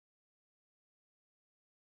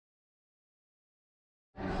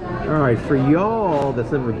Alright, for y'all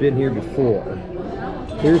that's never been here before,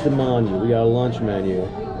 here's the menu. We got a lunch menu.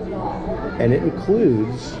 And it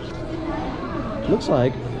includes, looks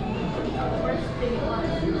like,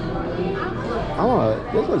 oh,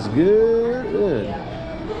 this looks good.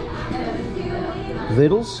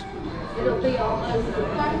 Vittles. What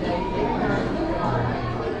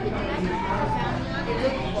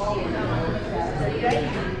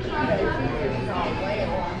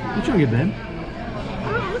you trying to get, Ben?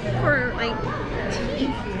 I'm looking for like tea.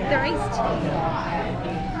 They're iced tea.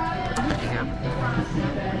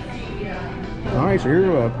 Yeah. All right, so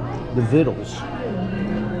here are the vittles.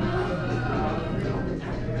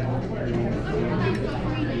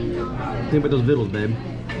 Think about those vittles, babe.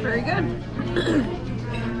 Very good.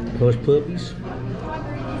 Hush puppies.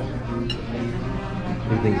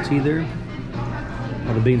 Anything tea there?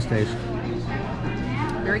 How the beans taste?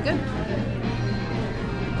 Very good.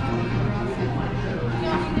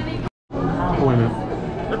 Oh, wait a minute.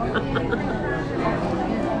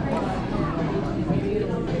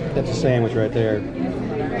 That's a sandwich right there.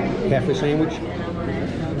 Catfish sandwich.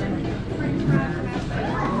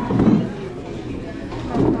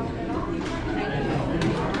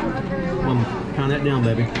 Count that down,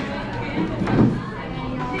 baby. I'm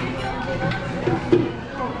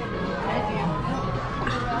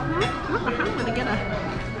gonna get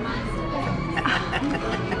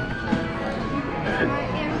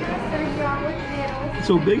It's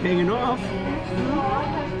so big hanging off.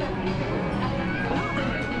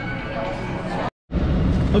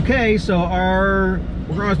 Okay, so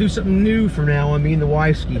we're gonna do something new from now on, me and the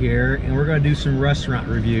wifeski here, and we're gonna do some restaurant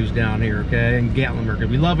reviews down here, okay, in Gatlinburg, because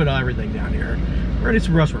we love it, everything down here. We're gonna do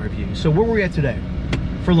some restaurant reviews. So where were we at today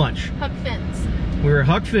for lunch? Huck Finn's. We were at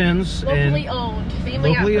Huck Finn's. Locally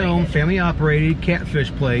owned, family operated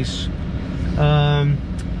catfish place.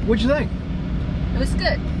 What'd you think? It was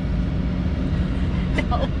good.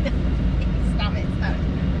 No. Stop it.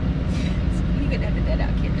 You can edit that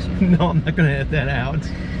out, can't you? No, I'm not gonna edit that out.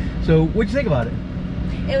 So what'd you think about it?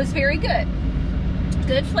 It was very good.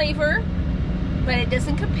 Good flavor, but it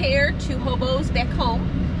doesn't compare to Hobo's back home.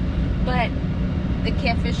 But the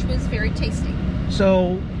catfish was very tasty.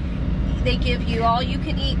 So they give you all you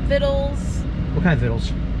can eat vittles. What kind of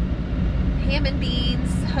vittles? Ham and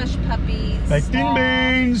beans, hush puppies. Baked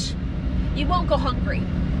beans. You won't go hungry.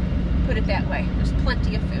 Put it that way. There's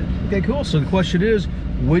plenty of food. Okay, cool. So the question is,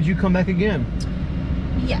 would you come back again?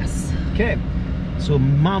 Yes. Okay. So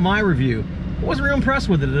my review, I wasn't real impressed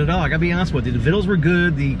with it at all. I gotta be honest with you. The vittles were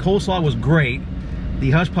good. The coleslaw was great.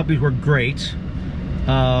 The hush puppies were great.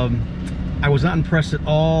 I was not impressed at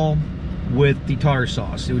all with the tartar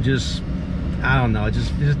sauce. It was just, I don't know, it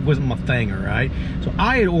just wasn't my thing, all right? So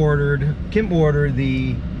I had ordered, Kim ordered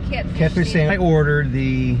the catfish sandwich. I ordered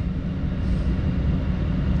the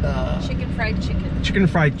chicken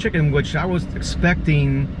fried chicken, which I was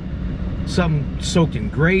expecting something soaked in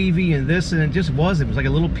gravy and this, and it just wasn't. It was like a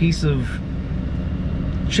little piece of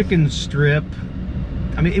chicken strip.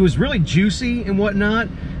 I mean, it was really juicy and whatnot,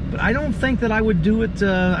 but I don't think that I would do it.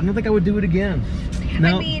 I don't think I would do it again.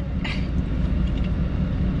 No. I mean,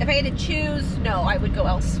 if I had to choose, no, I would go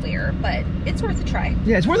elsewhere, but it's worth a try.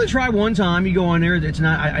 Yeah, it's worth a try one time. You go on there. It's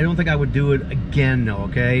not. I don't think I would do it again, though.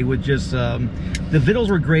 Okay, with just the vittles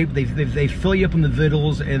were great. They fill you up on the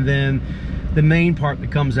vittles, and then the main part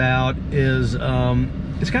that comes out is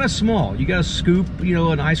it's kind of small. You got to scoop, you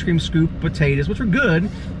know, an ice cream scoop potatoes, which were good.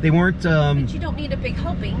 They weren't. But you don't need a big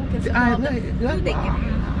helping because of all the food they give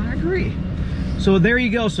you. I agree. So there you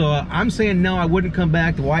go. So I'm saying no, I wouldn't come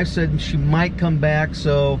back. The wife said she might come back.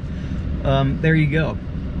 So there you go.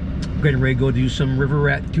 We're getting ready to go do some river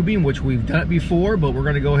rat tubing, which we've done it before, but we're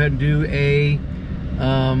going to go ahead and do a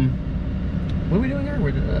what are we doing here?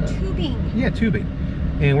 Tubing. Yeah, tubing.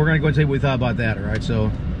 And we're going to go and tell you what we thought about that. All right.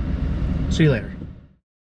 So see you later.